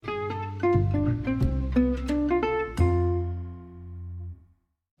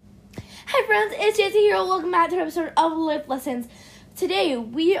friends, it's Jesse here. Welcome back to an episode of Life Lessons. Today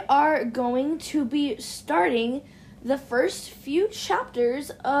we are going to be starting the first few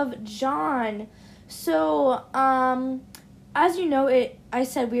chapters of John. So, as you know, I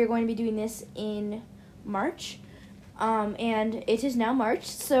said we are going to be doing this in March, and it is now March,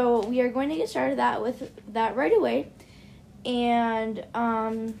 so we are going to get started with that right away. And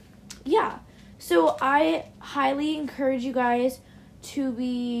yeah, so I highly encourage you guys to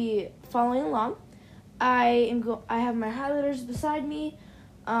be following along. I have my highlighters beside me,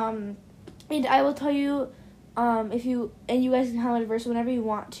 and I will tell you, if you guys can highlight a verse whenever you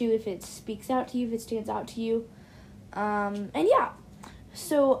want to, if it speaks out to you, if it stands out to you, and yeah.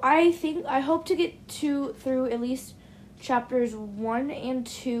 So I hope to get through at least chapters 1 and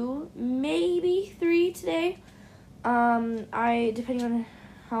 2, maybe 3 today. Depending on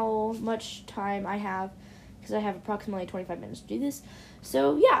how much time I have, because I have approximately 25 minutes to do this.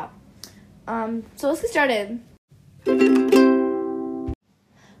 So yeah. So let's get started.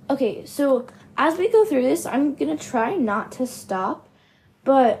 Okay, so as we go through this, I'm gonna try not to stop,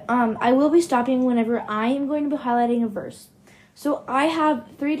 but I will be stopping whenever I am going to be highlighting a verse. So I have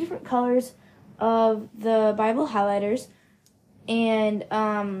 3 different colors of the Bible highlighters, and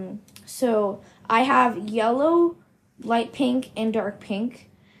so I have yellow, light pink, and dark pink.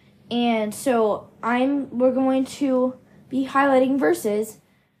 And so we're going to be highlighting verses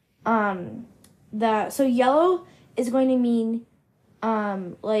so yellow is going to mean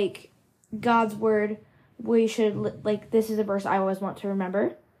like God's word. We should this is a verse I always want to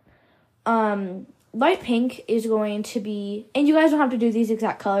remember. Light pink is going to be, and you guys don't have to do these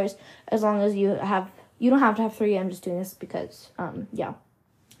exact colors as long as you don't have to have 3. I'm just doing this because yeah.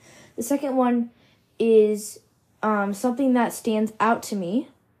 The second one is something that stands out to me.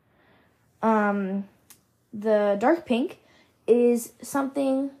 The dark pink is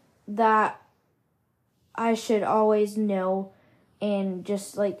something that I should always know, and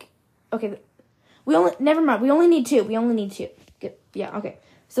just okay, we only need 2. Good. Yeah, okay.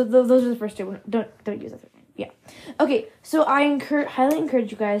 So those are the first 2. Don't use that. Yeah. Okay, so I highly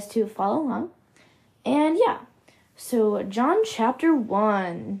encourage you guys to follow along. And yeah. So John chapter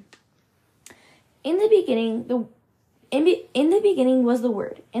 1. In the beginning, in the beginning was the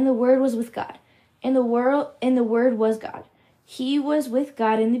Word, and the Word was with God, and the Word was God. He was with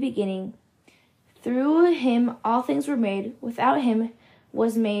God in the beginning. Through him all things were made. Without him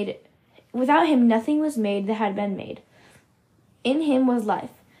nothing was made that had been made. In him was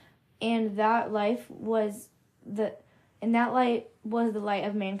life, and that light was the light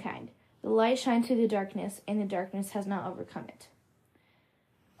of mankind. The light shines through the darkness, and the darkness has not overcome it.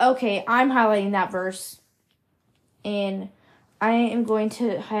 Okay, I'm highlighting that verse, and I am going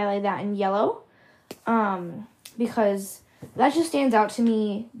to highlight that in yellow, because that just stands out to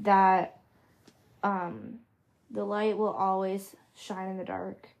me that the light will always shine in the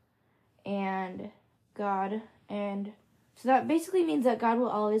dark, and so that basically means that God will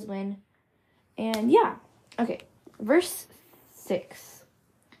always win. And yeah. Okay, verse 6.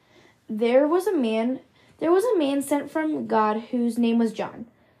 There was a man sent from God whose name was John.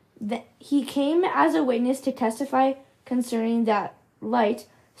 He came as a witness to testify concerning that light,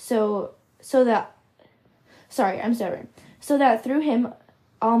 so that through him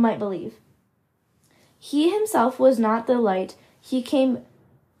all might believe. He himself was not the light. He came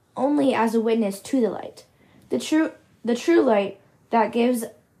only as a witness to the light. The true light that gives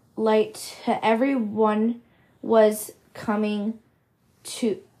light to everyone was coming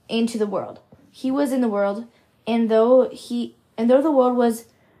into the world. He was in the world, and though the world was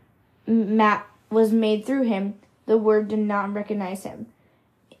made through him, the Word did not recognize him.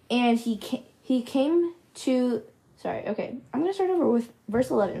 And he came to... Sorry, okay. I'm going to start over with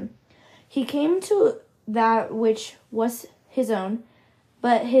verse 11. He came to that which was his own,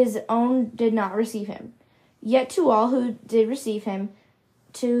 but his own did not receive him. Yet to all who did receive him,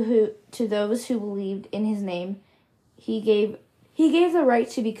 to those who believed in his name, he gave the right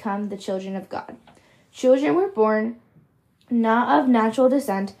to become the children of God. Children were born not of natural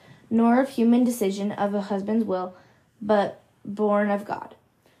descent, nor of human decision of a husband's will, but born of God.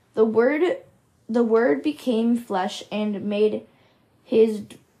 The Word became flesh and made his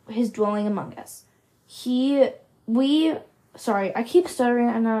dwelling among us. I keep stuttering.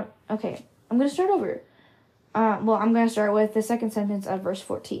 Okay, I'm going to start over. I'm going to start with the second sentence of verse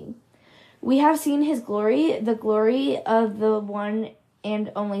 14. We have seen his glory, the glory of the one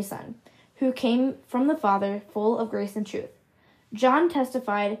and only Son, who came from the Father, full of grace and truth. John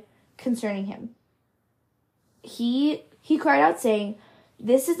testified concerning him. He cried out, saying,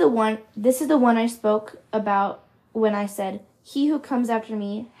 This is the one I spoke about when I said, He who comes after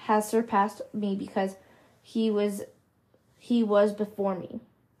me has surpassed me because he was before me.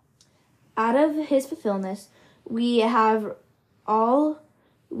 Out of his fulfillment, we have all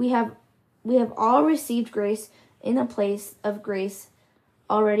received grace in the place of grace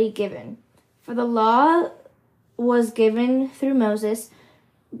already given. For the law was given through Moses,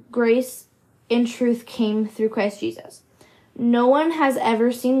 grace and truth came through Christ Jesus. No one has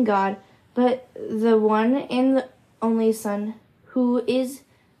ever seen God, but the one and the only Son, who is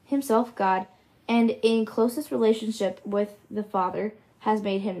himself God and in closest relationship with the Father, has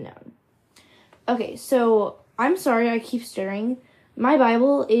made him known. Okay, so I'm sorry I keep stirring. My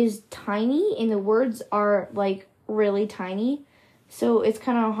Bible is tiny and the words are like really tiny, so it's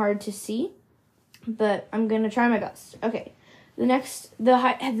kind of hard to see, but I'm going to try my best. Okay,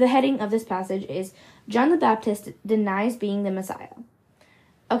 the heading of this passage is John the Baptist denies being the Messiah.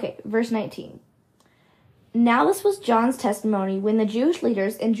 Okay, verse 19. Now this was John's testimony when the Jewish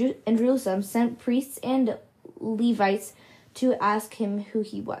leaders in Jerusalem sent priests and Levites to ask him who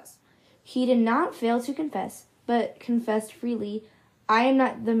he was. He did not fail to confess, but confessed freely, I am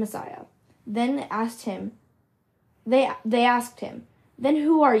not the Messiah. Then they asked him, then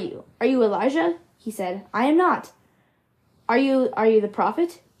who are you? Are you Elijah? He said, I am not. Are you the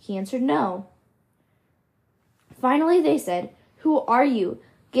prophet? He answered, no. Finally they said, who are you?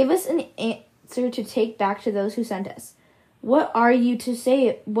 Give us an answer to take back to those who sent us. What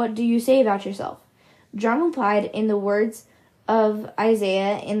do you say about yourself? John replied in the words of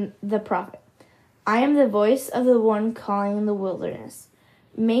Isaiah and the prophet, I am the voice of the one calling in the wilderness.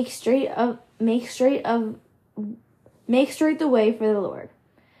 Make straight the way for the Lord.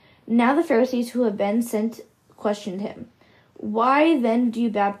 Now the Pharisees who had been sent questioned him. Why then do you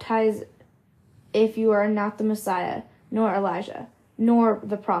baptize if you are not the Messiah, nor Elijah, nor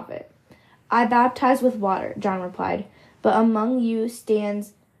the prophet? I baptize with water, John replied, but among you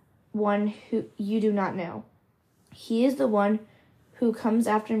stands one who you do not know. He is the one who comes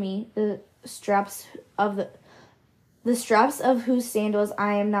after me, the straps of whose sandals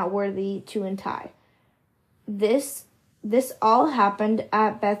I am not worthy to untie. This all happened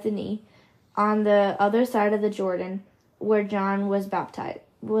at Bethany, on the other side of the Jordan, where John was baptizing.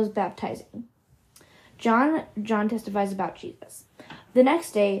 John testifies about Jesus. The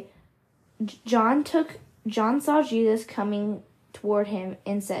next day, John saw Jesus coming toward him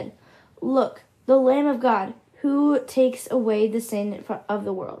and said, Look, the Lamb of God, who takes away the sin of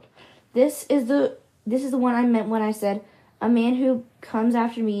the world. This is the one I meant when I said, a man who comes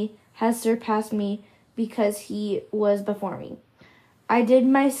after me has surpassed me because he was before me. I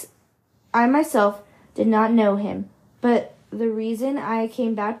myself did not know him, but the reason I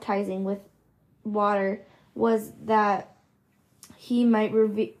came baptizing with water was that he might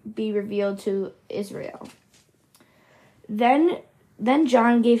be revealed to Israel. Then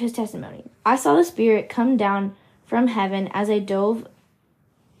John gave his testimony. I saw the Spirit come down from heaven as a dove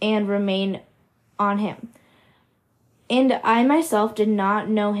and remain on him. And I myself did not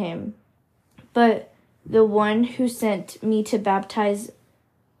know him, but the one who sent me to baptize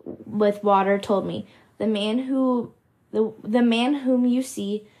with water told me, the man whom you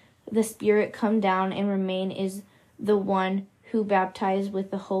see the Spirit come down and remain is the one who baptized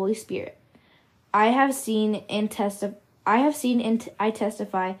with the Holy Spirit. I have seen and I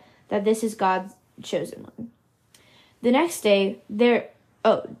testify that this is God's chosen one. The next day, the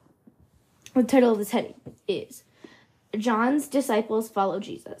title of this heading is John's disciples follow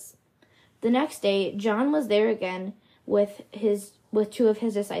Jesus. The next day, John was there again with two of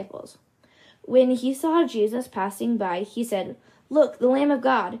his disciples. When he saw Jesus passing by, he said, Look, the Lamb of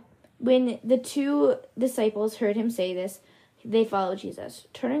God. When the two disciples heard him say this, they followed Jesus.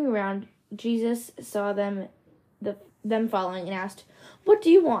 Turning around, Jesus saw them following and asked, What do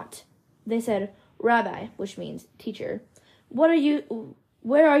you want? They said, Rabbi, which means teacher. Where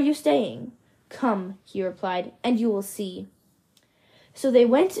are you staying? Come, he replied, and you will see. So they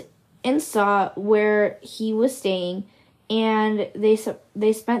went and saw where he was staying, and they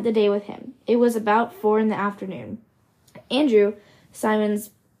spent the day with him. It was about 4 p.m. Andrew, Simon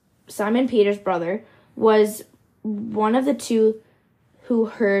Peter's brother, was one of the two who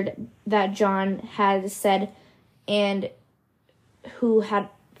heard that John had said and who had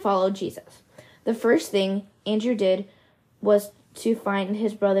followed Jesus. The first thing Andrew did was to find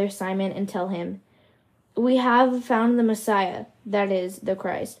his brother Simon and tell him, We have found the Messiah, that is, the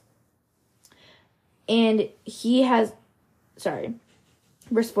Christ. And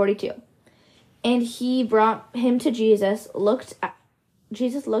verse 42. And he brought him to Jesus.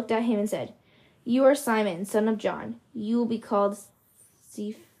 Jesus looked at him and said, You are Simon, son of John. You will be called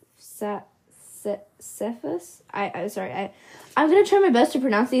Cephas, Cephas. I'm sorry. I'm gonna try my best to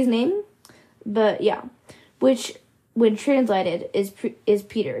pronounce these names, but yeah, which when translated is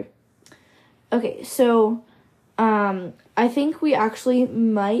Peter. Okay, so I think we actually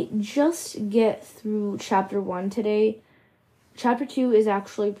might just get through chapter 1 today. Chapter 2 is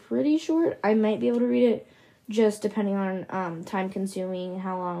actually pretty short. I might be able to read it, just depending on time consuming,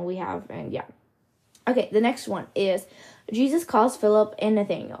 how long we have, and yeah. Okay, the next one is Jesus calls Philip and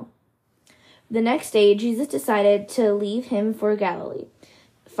Nathanael. The next day, Jesus decided to leave him for Galilee.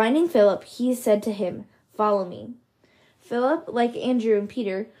 Finding Philip, he said to him, "Follow me." Philip, like Andrew and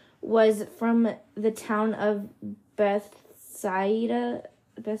Peter, was from the town of Bethsaida.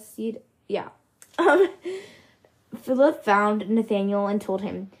 Yeah. Philip found Nathanael and told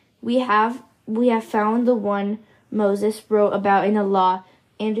him, We have found the one Moses wrote about in the law,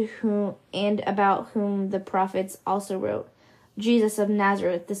 and about whom the prophets also wrote, Jesus of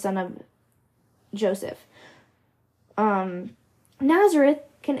Nazareth, the son of Joseph." Nazareth,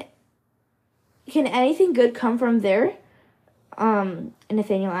 can anything good come from there?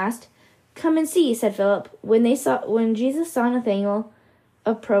 Nathanael asked. "Come and see," said Philip. When Jesus saw Nathanael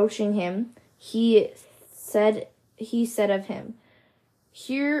approaching him, he said of him,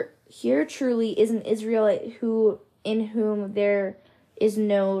 Here truly is an Israelite in whom there is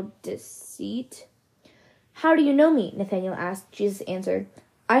no deceit." "How do you know me?" Nathanael asked. Jesus answered,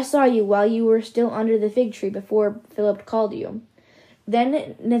 "I saw you while you were still under the fig tree before Philip called you."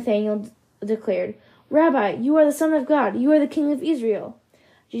 Then Nathanael declared, "Rabbi, you are the Son of God. You are the King of Israel."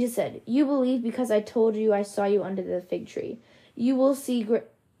 Jesus said, "You believe because I told you I saw you under the fig tree. You will see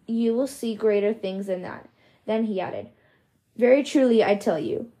greater things than that." Then he added, "Very truly I tell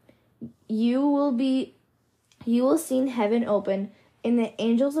you, you will see heaven open and the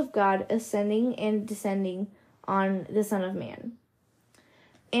angels of God ascending and descending on the Son of Man."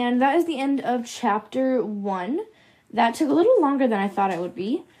 And that is the end of chapter 1. That took a little longer than I thought it would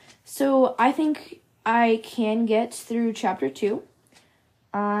be. So I think I can get through chapter 2.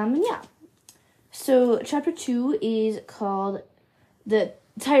 Yeah. So chapter 2 is called, the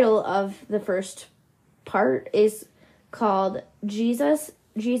title of the first part is called Jesus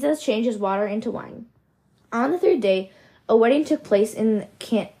Changes Water into Wine. On the third day, a wedding took place in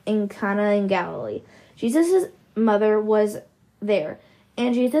Cana in Galilee. Jesus' mother was there,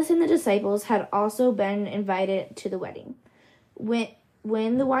 and Jesus and the disciples had also been invited to the wedding. When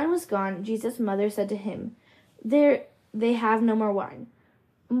the wine was gone, Jesus' mother said to him, They have no more wine."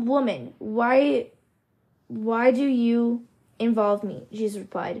 "Woman, why do you involve me?" Jesus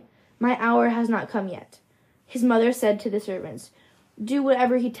replied, "My hour has not come yet." His mother said to the servants, "Do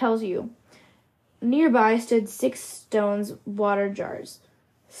whatever he tells you." Nearby stood 6 stone water jars.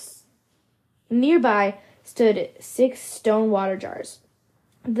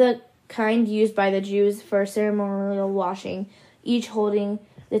 The kind used by the Jews for ceremonial washing, each holding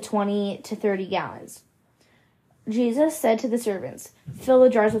the 20 to 30 gallons. Jesus said to the servants, "Fill the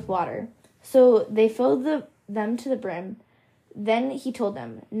jars with water." So they filled them to the brim. Then he told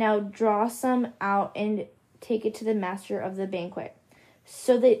them, "Now draw some out and take it to the master of the banquet."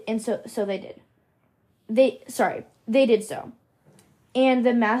 So they did. They did so. And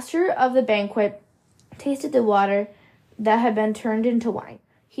the master of the banquet tasted the water that had been turned into wine.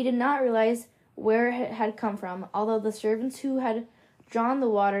 He did not realize where it had come from, although the servants who had drawn the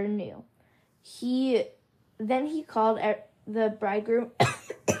water knew. Then he called the bridegroom.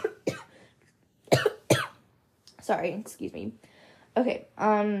 Sorry, excuse me. Okay.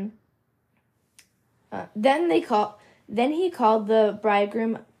 Then he called the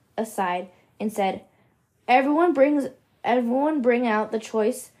bridegroom aside and said, Everyone bring out the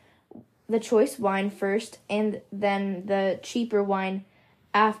choice wine first, and then the cheaper wine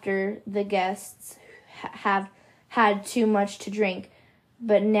after the guests have had too much to drink.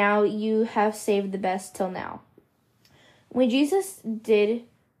 But now you have saved the best till now." What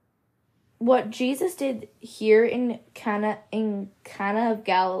Jesus did here in Cana of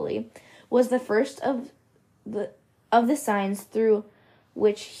Galilee was the first of the signs through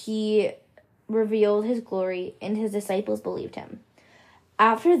which he revealed his glory, and his disciples believed him.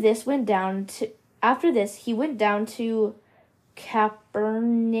 After this, he went down to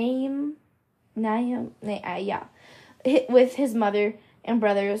Capernaum, with his mother and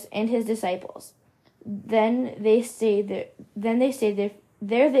brothers and his disciples. Then they stayed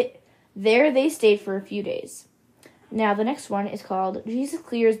for a few days. Now the next one is called Jesus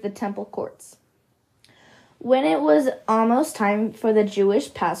Clears the Temple Courts. When it was almost time for the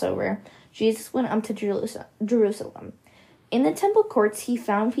Jewish Passover, Jesus went up to Jerusalem. In the temple courts, he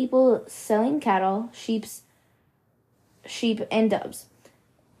found people selling cattle, sheep, and doves,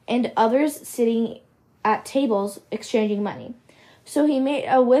 and others sitting at tables exchanging money. So he made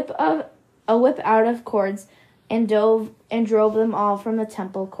a whip out of cords and drove them all from the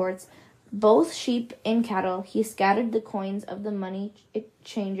temple courts, both sheep and cattle. He scattered the coins of the money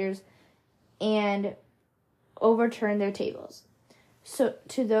changers and overturned their tables. So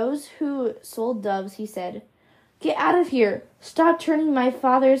to those who sold doves, he said, "Get out of here! Stop turning my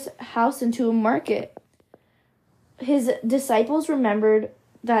father's house into a market." His disciples remembered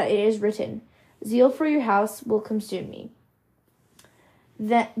that it is written, "Zeal for your house will consume me."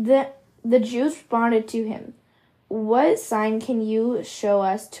 The Jews responded to him, "What sign can you show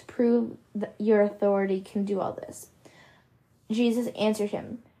us to prove that your authority can do all this?" Jesus answered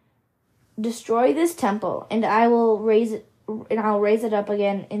him, "Destroy this temple, and I'll raise it up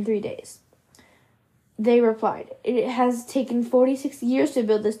again in 3 days." They replied, "It has taken 46 years to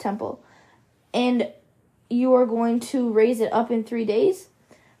build this temple, and you are going to raise it up in 3 days?"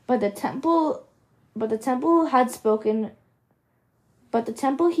 But the temple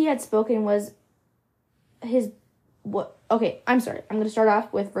he had spoken was his what? Okay, I'm sorry. I'm going to start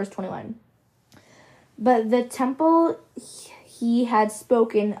off with verse 21. But the temple he had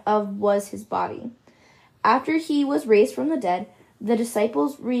spoken of was his body. After he was raised from the dead, the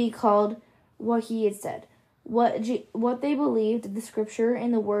disciples recalled what he had said, what they believed, the scripture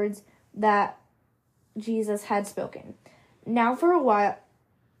and the words that Jesus had spoken. Now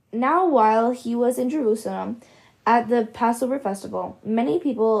while he was in Jerusalem at the Passover festival, many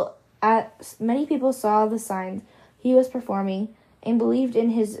people saw the signs he was performing and believed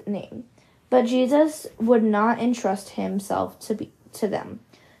in his name. But Jesus would not entrust himself to them,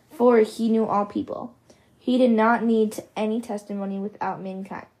 for he knew all people. He did not need any testimony without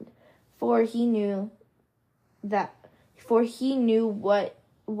mankind, for he knew what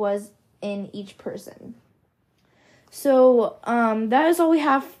was in each person. So that is all we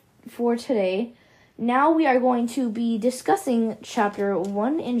have for today. Now we are going to be discussing chapter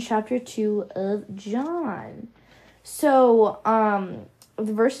 1 and chapter 2 of John. So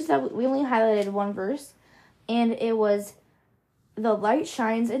the verses that we only highlighted one verse, and it was, "The light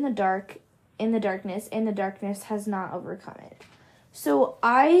shines in the darkness, and the darkness has not overcome it." So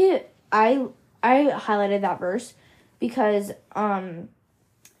I highlighted that verse because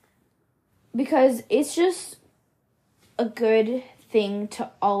it's just a good thing to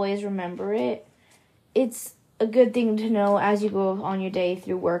always remember it. It's a good thing to know as you go on your day,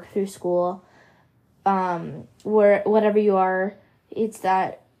 through work, through school, whatever you are. It's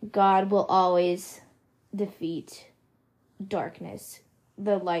that God will always defeat darkness.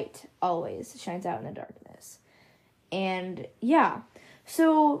 The light always shines out in the darkness. And yeah,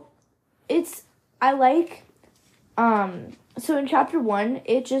 so so in chapter 1,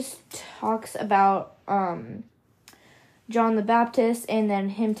 it just talks about John the Baptist and then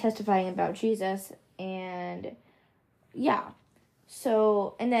him testifying about Jesus. And yeah,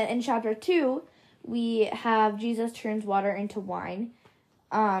 so, and then in chapter 2, we have Jesus turns water into wine.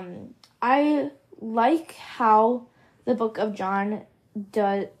 I like how the book of John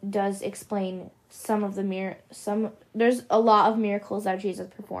does explain there's a lot of miracles that Jesus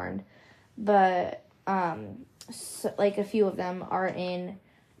performed, but like a few of them are in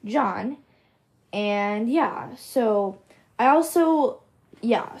John. And yeah, so I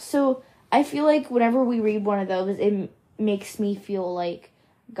feel like whenever we read one of those, it makes me feel like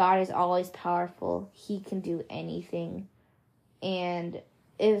God is always powerful. He can do anything. And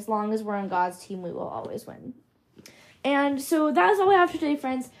as long as we're on God's team, we will always win. And so that is all we have for today,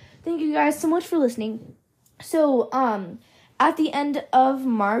 friends. Thank you guys so much for listening. So, at the end of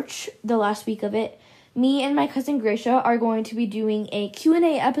March, the last week of it, me and my cousin Gracia are going to be doing a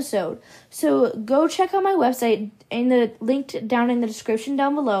Q&A episode. So go check out my website in the link down in the description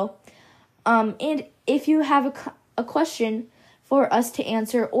down below. And if you have a question for us to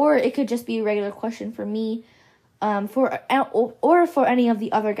answer, or it could just be a regular question for me, or for any of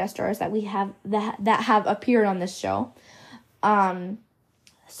the other guest stars that we have that have appeared on this show.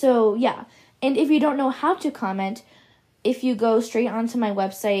 So yeah, and if you don't know how to comment, if you go straight onto my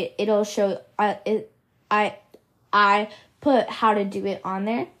website, it'll show I put how to do it on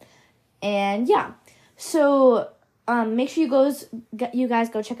there. And yeah, so make sure you guys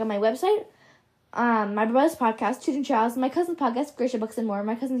go check out my website, my brother's podcast, Children Trials, my cousin's podcast, Gracia Books and More,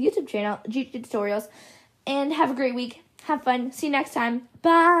 my cousin's YouTube channel, GT Tutorials, and have a great week. Have fun. See you next time.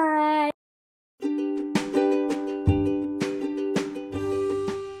 Bye.